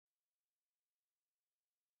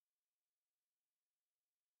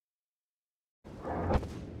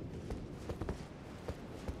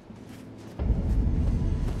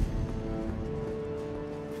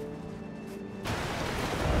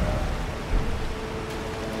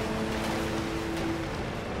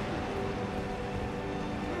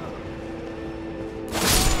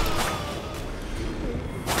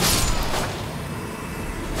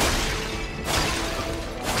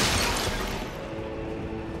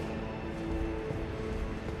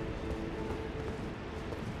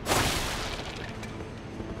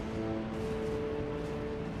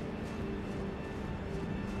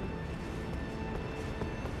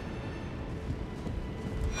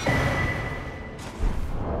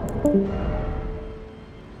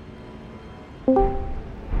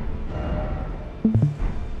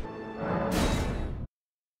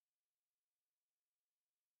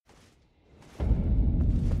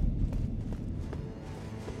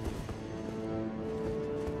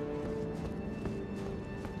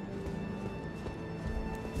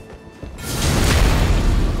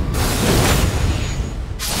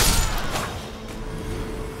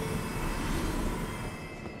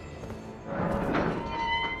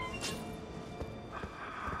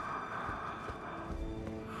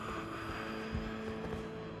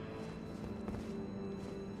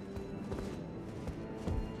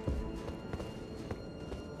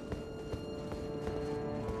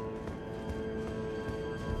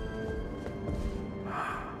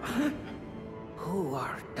Who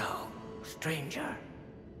art thou, stranger?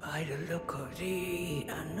 By the look of thee,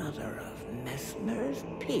 another of Mesmer's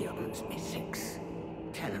peons, methinks.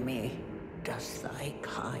 Tell me, does thy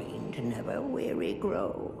kind never weary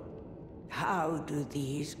grow? How do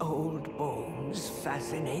these old bones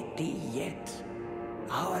fascinate thee yet?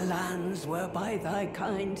 Our lands were by thy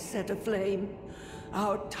kind set aflame,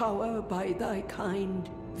 our tower by thy kind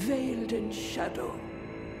veiled in shadow.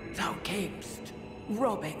 Thou camest,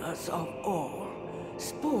 robbing us of all,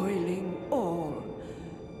 spoiling all.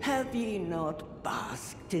 Have ye not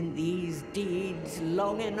basked in these deeds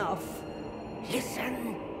long enough?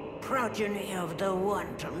 Listen, progeny of the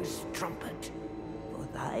wanton's trumpet. For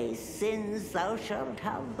thy sins thou shalt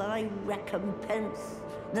have thy recompense.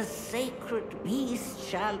 The sacred beast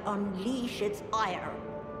shall unleash its ire.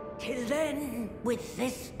 Till then, with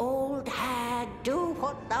this old hag, do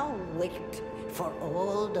what thou wilt, for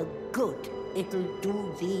all the good it'll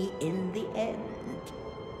do thee in the end.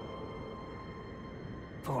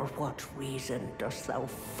 For what reason dost thou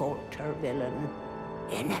falter, villain?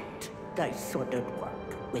 Inept thy sordid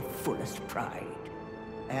work with fullest pride.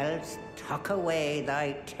 Else tuck away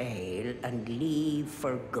thy tail and leave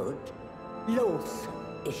for good,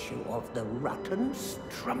 loathsome issue of the rotten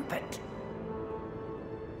strumpet.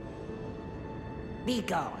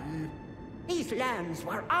 Begone. These lands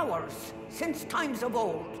were ours since times of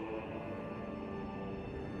old.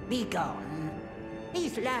 Begone.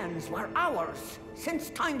 These lands were ours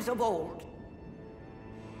since times of old.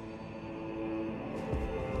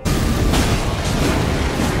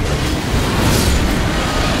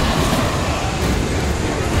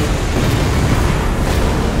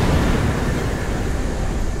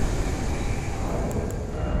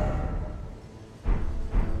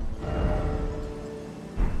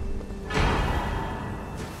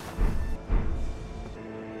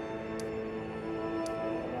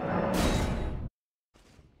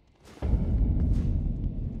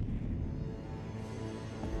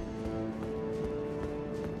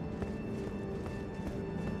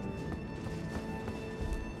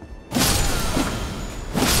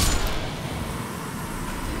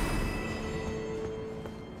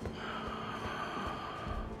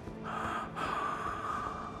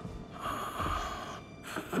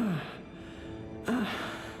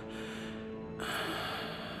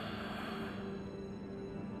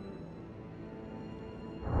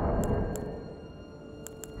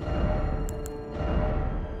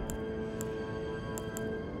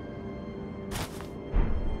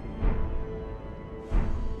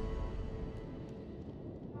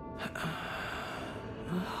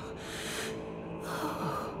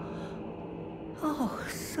 Oh,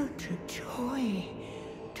 such a joy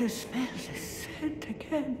to smell the scent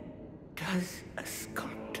again. Does a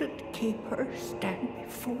sculpted keeper stand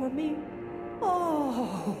before me?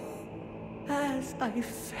 Oh, as I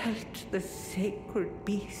felt the sacred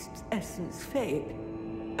beast's essence fade,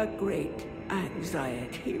 a great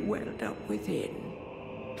anxiety welled up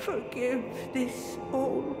within. Forgive this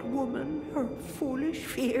old woman her foolish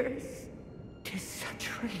fears. 'Tis such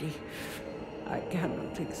relief I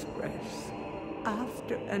cannot express.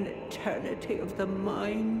 After an eternity of the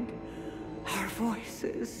mind, our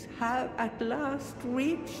voices have at last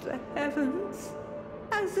reached the heavens,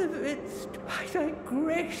 as evinced by thy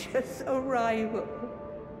gracious arrival.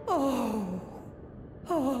 Oh,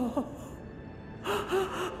 oh,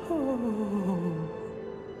 oh.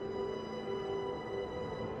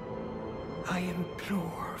 I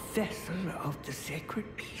implore, vessel of the sacred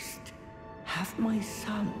beast, have my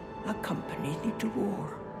son accompany thee to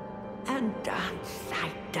war, and dance thy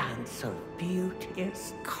dance of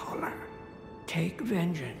beauteous color. Take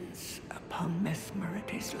vengeance upon Mesmer and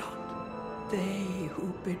his lot. They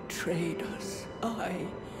who betrayed us, aye,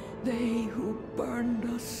 they who burned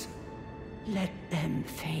us, let them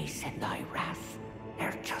face in thy wrath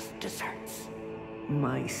their just deserts.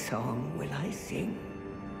 My song will I sing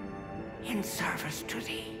in service to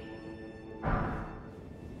thee. O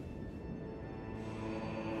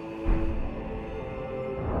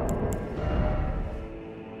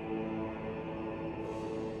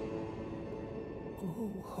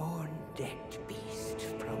horn-decked beast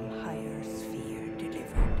from higher sphere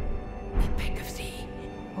delivered, we beg of thee.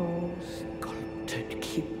 O sculpted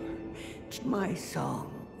keeper, my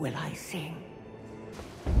song will I sing.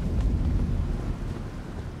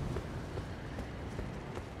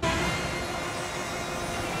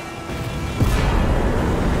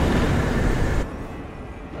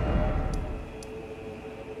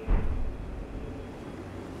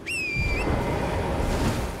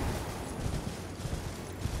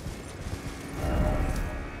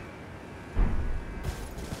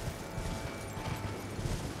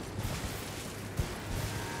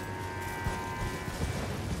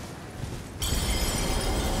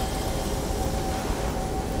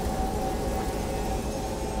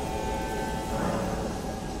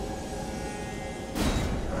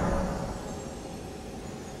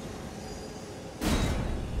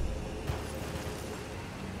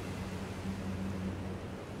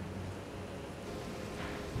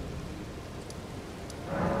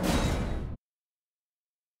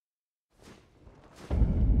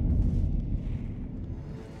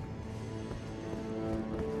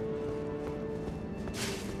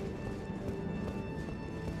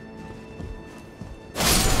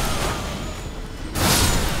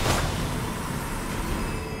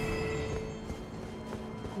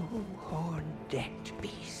 Decked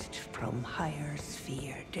beast from higher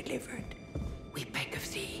sphere delivered, we beg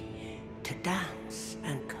of thee to dance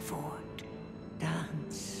and cavort,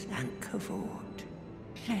 dance and cavort,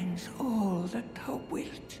 cleanse all that thou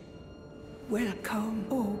wilt. Welcome,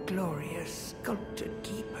 O glorious sculpted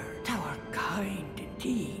keeper, thou art kind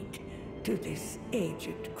indeed to this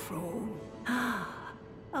aged crone.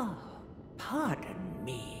 Pardon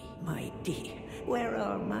me, my dear. Where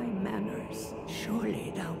are my manners?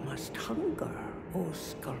 Surely thou must hunger, O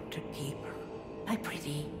sculpted keeper. I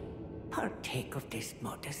prithee, partake of this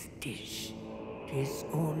modest dish. 'Tis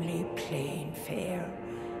only plain fare,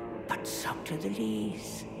 but sup to the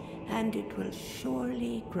lees, and it will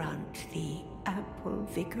surely grant thee ample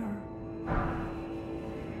vigor.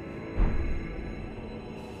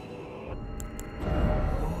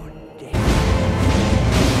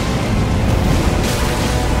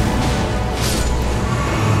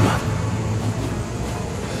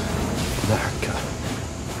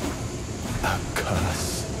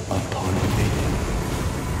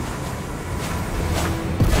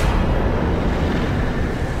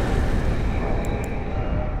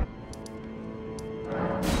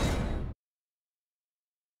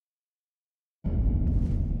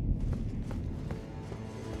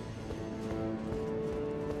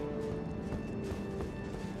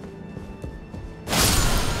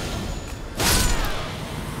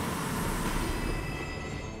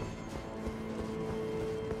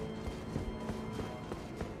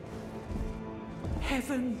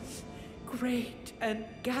 Heavens, great and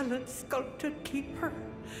gallant sculpted keeper,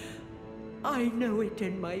 I know it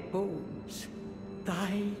in my bones.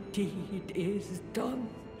 Thy deed is done.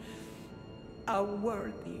 A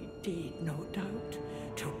worthy deed, no doubt,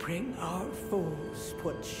 to bring our foes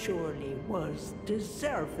what surely was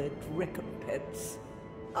deserved recompense.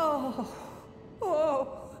 Oh,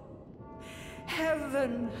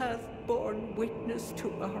 heaven hath borne witness to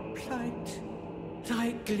our plight.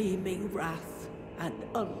 Thy gleaming wrath and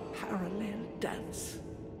unparalleled dance.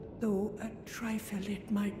 Though a trifle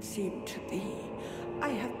it might seem to thee, I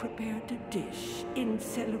have prepared a dish in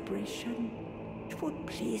celebration. It would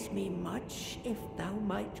please me much if thou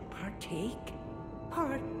might partake.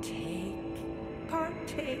 Partake,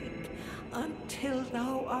 until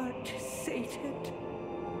thou art sated.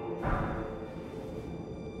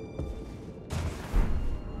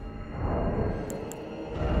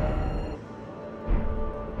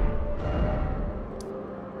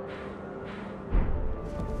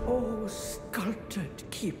 O sculpted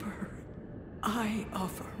keeper, I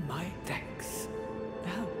offer my thanks.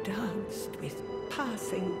 Thou danced with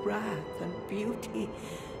passing wrath and beauty,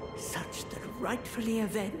 such that rightfully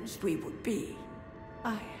avenged we would be.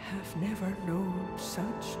 I have never known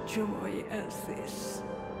such joy as this.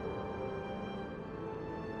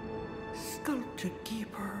 Sculpted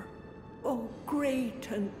keeper, O great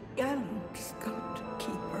and gallant sculpted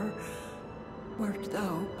keeper, wert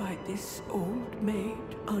thou by this old maid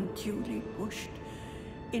unduly pushed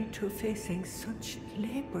into facing such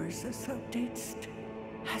labors as thou didst?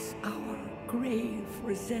 Has our grave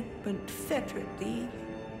resentment fettered thee?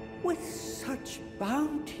 With such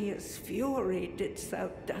bounteous fury didst thou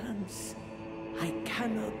dance? I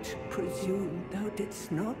cannot presume thou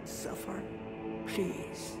didst not suffer.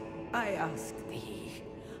 Please, I ask thee,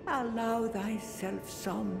 allow thyself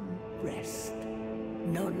some rest.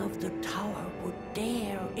 None of the tower would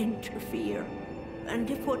dare interfere, and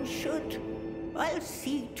if one should, I'll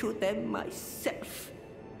see to them myself.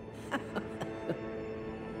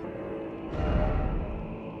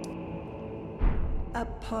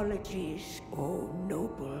 Apologies, O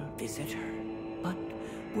noble visitor, but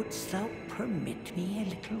wouldst thou permit me a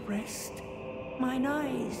little rest? Mine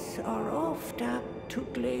eyes are oft apt to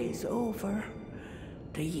glaze over,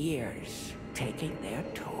 the years taking their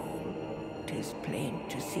toll. 'Tis plain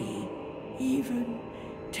to see, even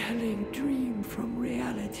telling dream from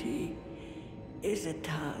reality is a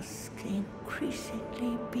task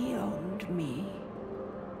increasingly beyond me.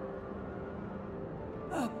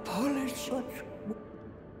 Apologies.